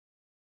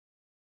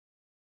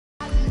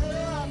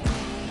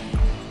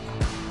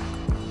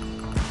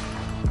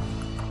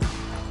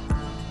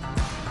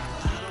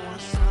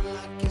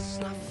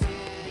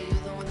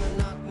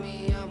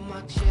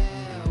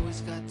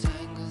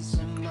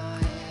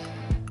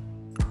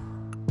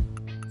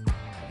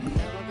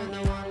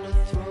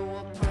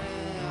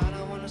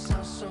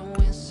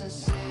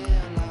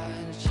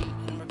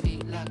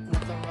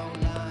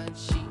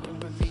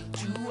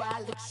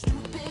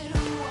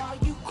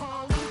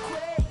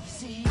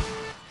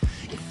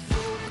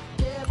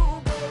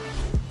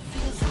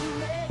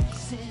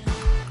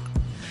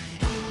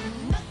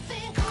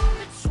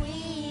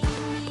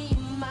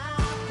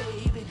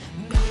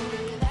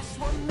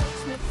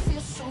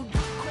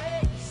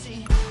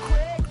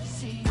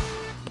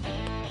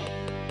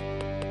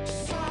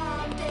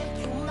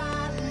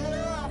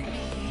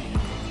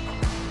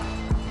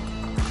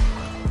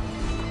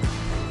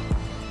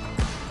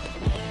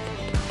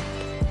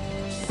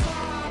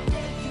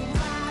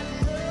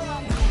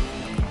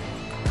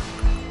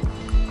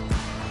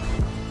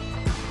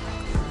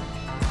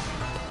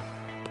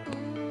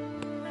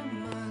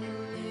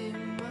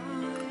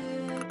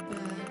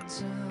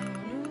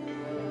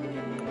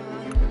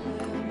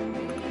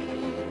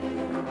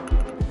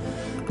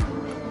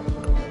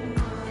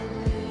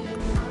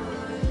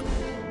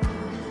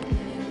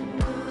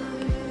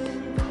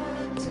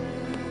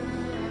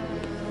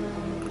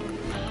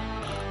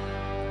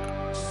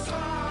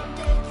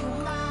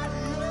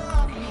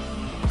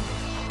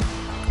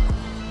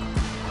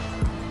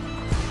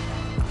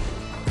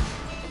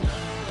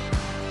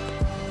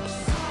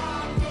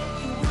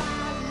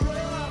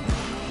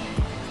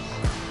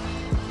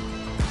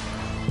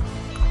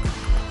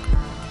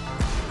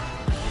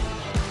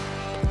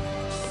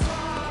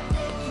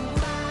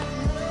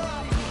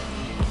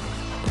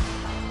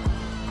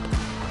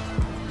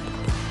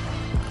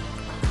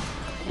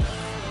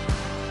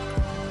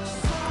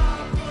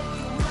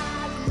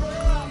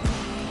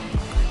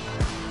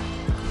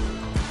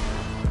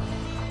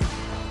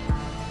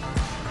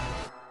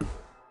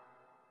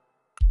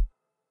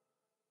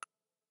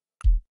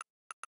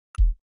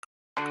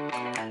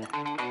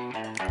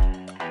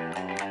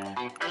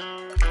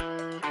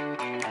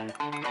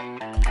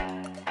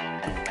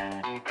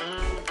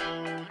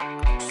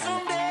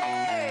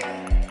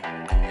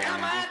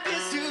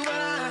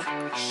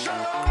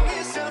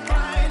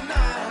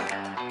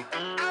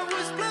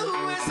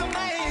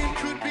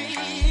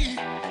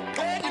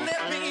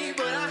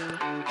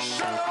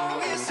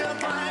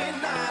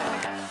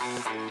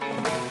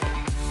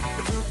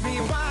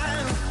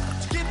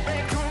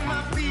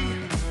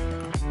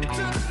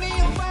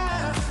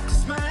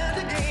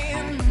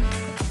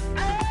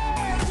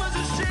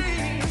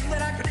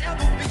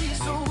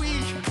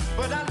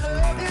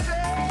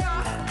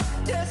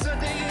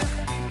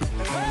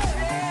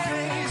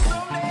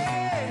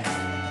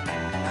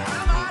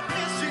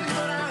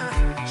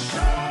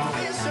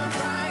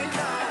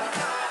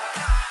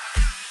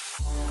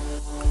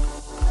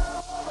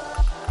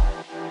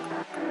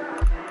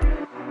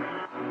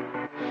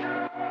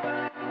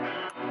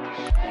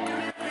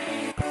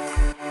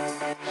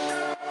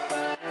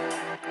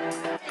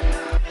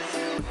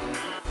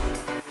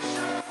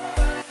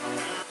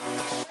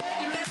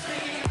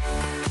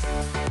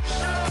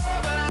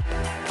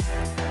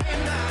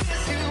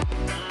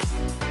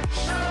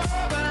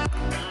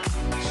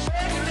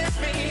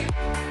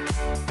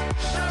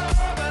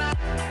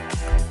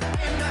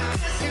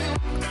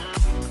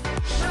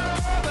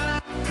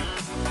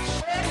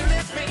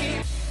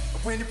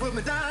When you put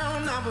me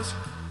down, I was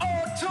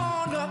all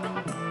torn up,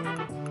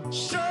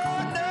 sure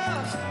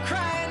enough,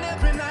 crying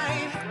every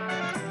night.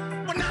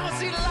 But now I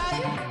see the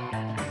light,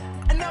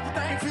 and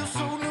everything feels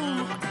so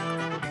new.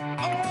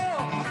 Oh,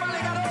 I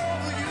finally got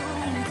over you.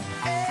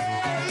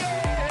 Hey,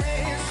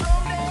 yeah,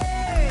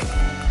 someday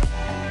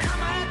I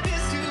might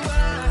miss you, but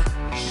I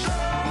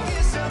sure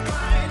is a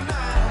blind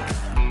now.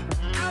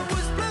 I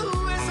was blue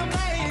as a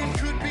man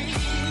could be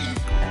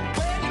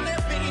when you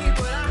left me,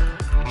 but I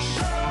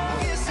sure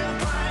is a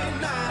blind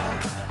now.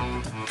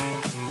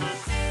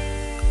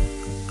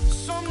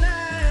 Some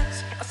nights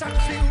I start to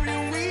feel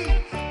real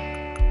weak.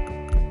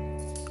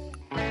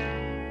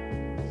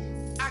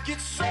 I get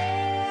so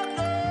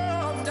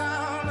low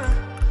down,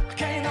 I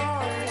can't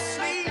hardly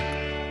sleep.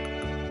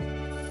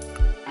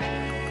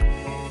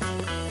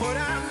 But I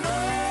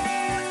know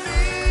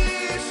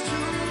this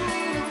too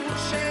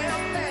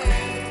shall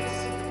pass,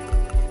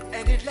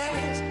 and at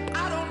last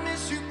I don't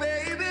miss you,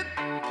 baby.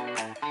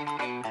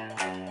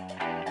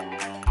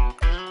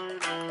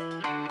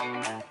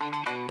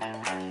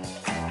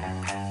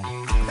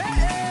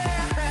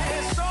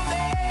 Hey,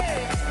 someday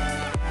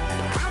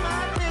I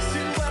might miss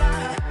you, but I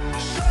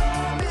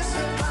sure miss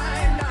you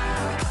right now.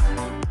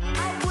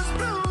 I was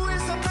blue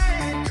as a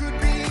man could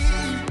be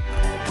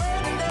when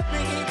you left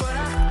me, but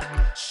I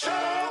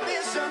sure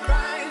miss you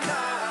right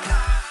now.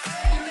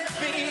 You left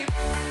me,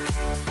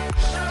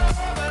 sure,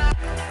 but I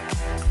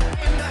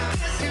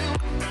miss you.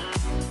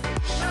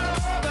 Sure,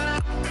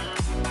 but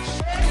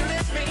when you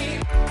left me,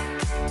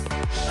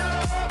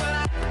 sure, but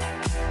I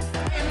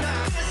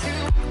miss you.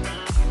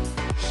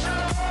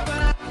 Sure,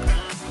 but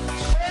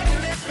when you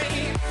left me,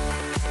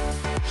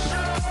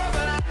 sure,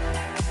 but I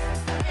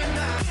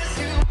miss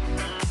you.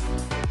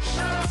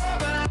 Sure,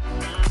 but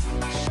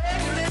when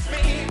you left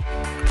me,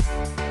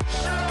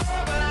 sure,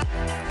 but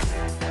I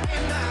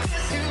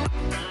miss you.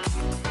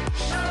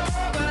 Sure,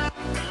 but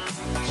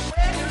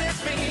when you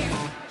left me,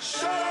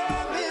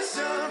 sure miss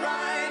you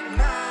right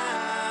now.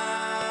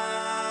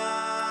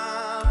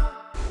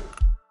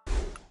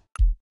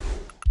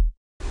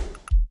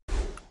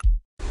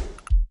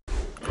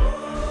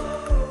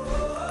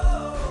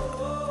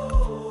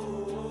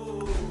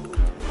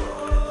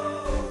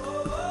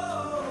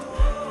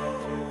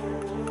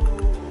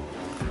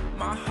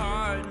 My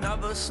heart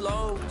never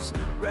slows,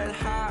 red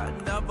hot,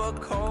 never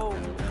cold.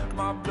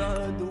 My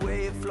blood, the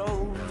way it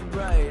flows,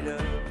 brighter.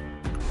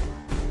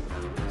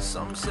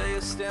 Some say I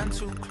stand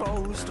too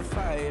close to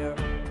fire.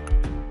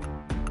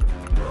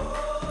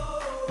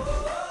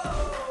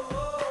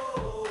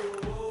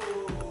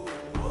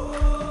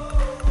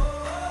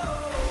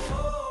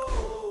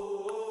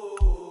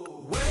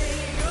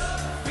 Wake up,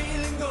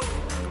 feeling good,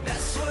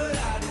 that's what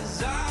I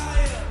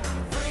desire.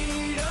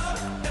 Freedom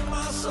in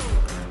my soul,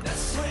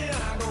 that's when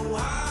I go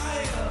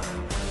higher.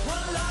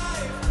 One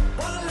life,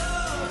 one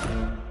love,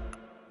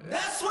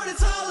 that's what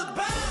it's all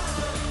about.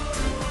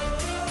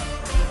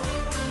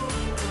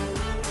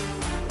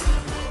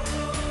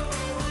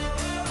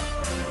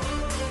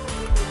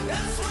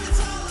 That's what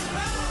it's all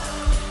about.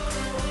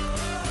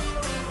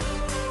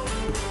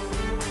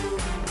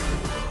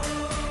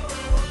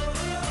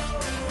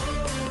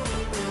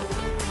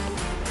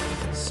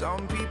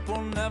 Some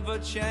people never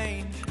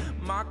change,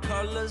 my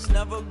color's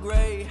never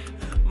gray.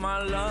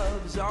 My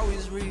love's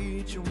always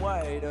reaching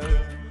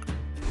wider.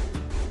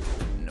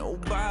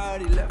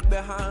 Nobody left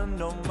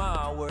behind on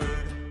my word.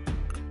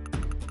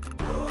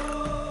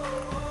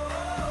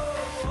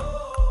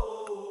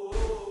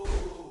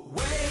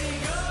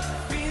 Wake up,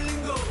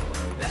 feeling good,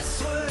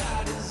 that's what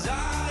I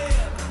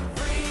desire.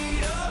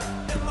 Freedom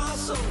in my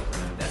soul,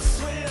 that's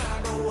when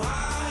I go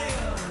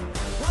higher.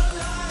 One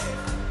life,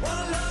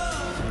 one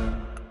love,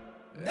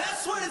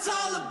 that's what it's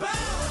all about.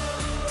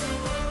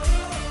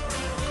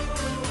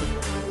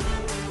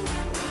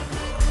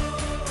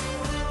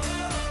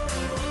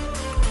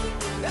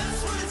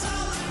 That's what it's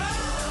all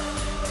about.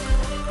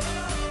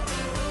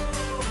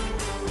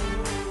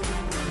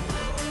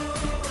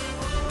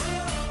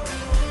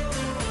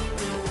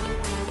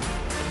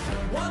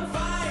 One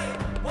fight,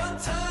 one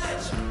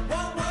touch,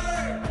 one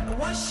word,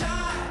 one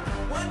shot,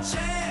 one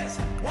chance,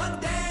 one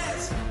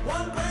dance,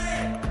 one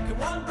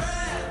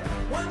breath,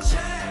 one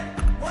check,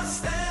 one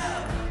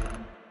step.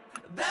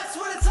 That's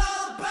what it's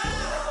all about.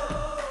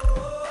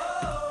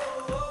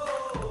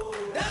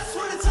 That's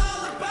what it's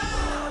all about.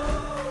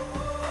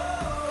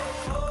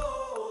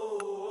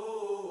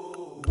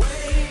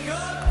 Wake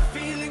up,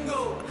 feeling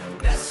good,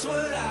 that's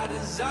what I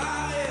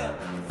desire.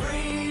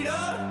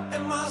 Freedom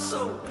in my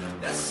soul,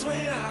 that's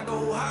when I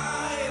go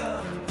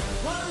higher.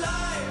 One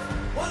life,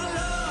 one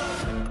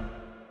love,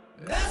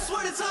 that's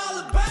what it's all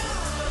about.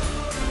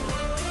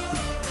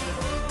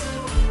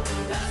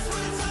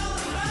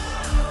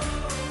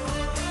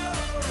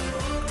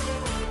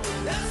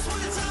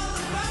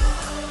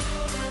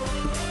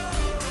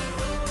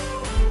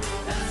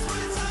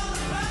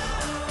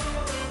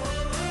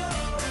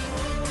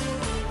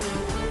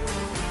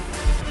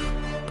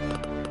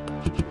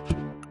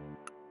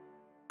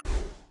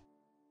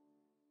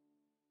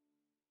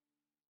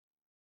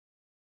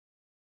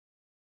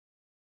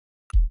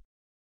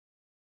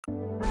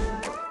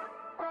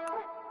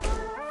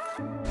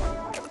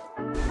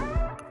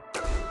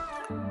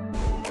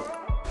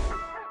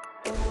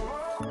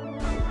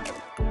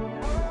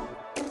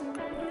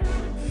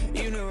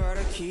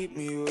 keep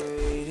me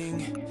waiting.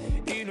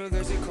 You know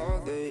there's a call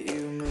that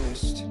you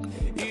missed.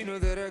 You know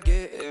that I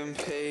get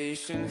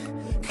impatient,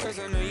 cause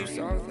I know you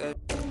saw that.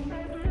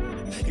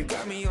 You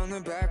got me on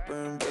the back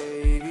burn,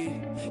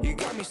 baby. You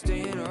got me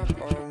staying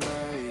up all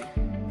night.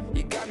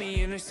 You got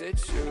me in a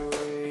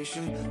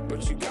situation,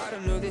 but you gotta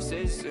know this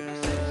isn't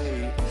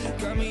right.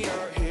 Got me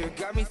out here,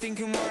 got me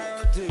thinking what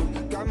I'll do.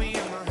 Got me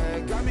in my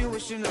head, got me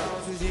wishing I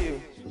was with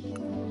you.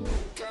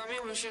 Got me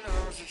wishing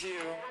I was with you.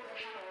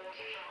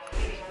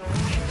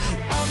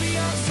 I'll be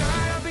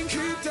outside, I've been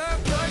cooped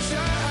up, bloodshot.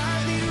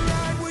 I need a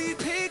ride, will you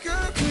pick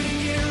up?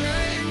 Couldn't get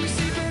right, and you're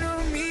sleeping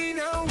on me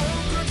now.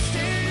 Woke up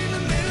standing in the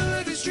middle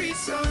of the street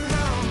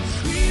somehow.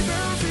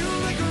 Rebound, feel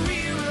like a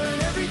rerun.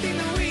 Everything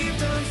that we've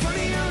done,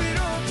 funny how it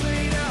all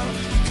played out.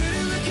 You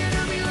couldn't look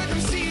at me like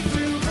I'm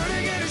see-through, but I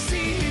gotta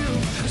see you.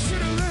 I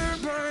should've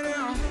learned by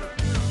now.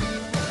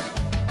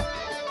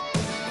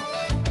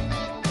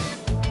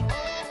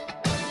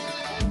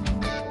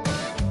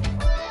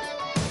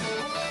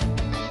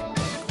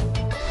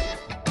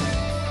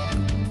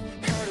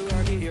 How do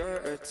I get your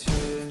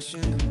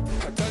attention?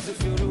 How does it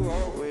feel to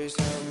always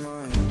have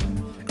mine?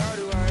 How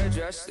do I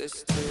address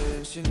this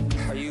tension?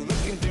 How you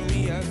looking through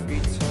me every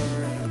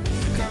turn?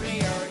 Got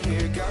me out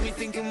here, got me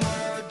thinking what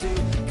I'll do.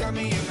 Got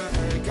me in my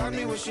head, got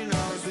me wishing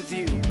I was with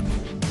you.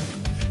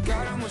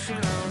 God, I'm wishing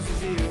I was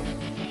with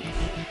you.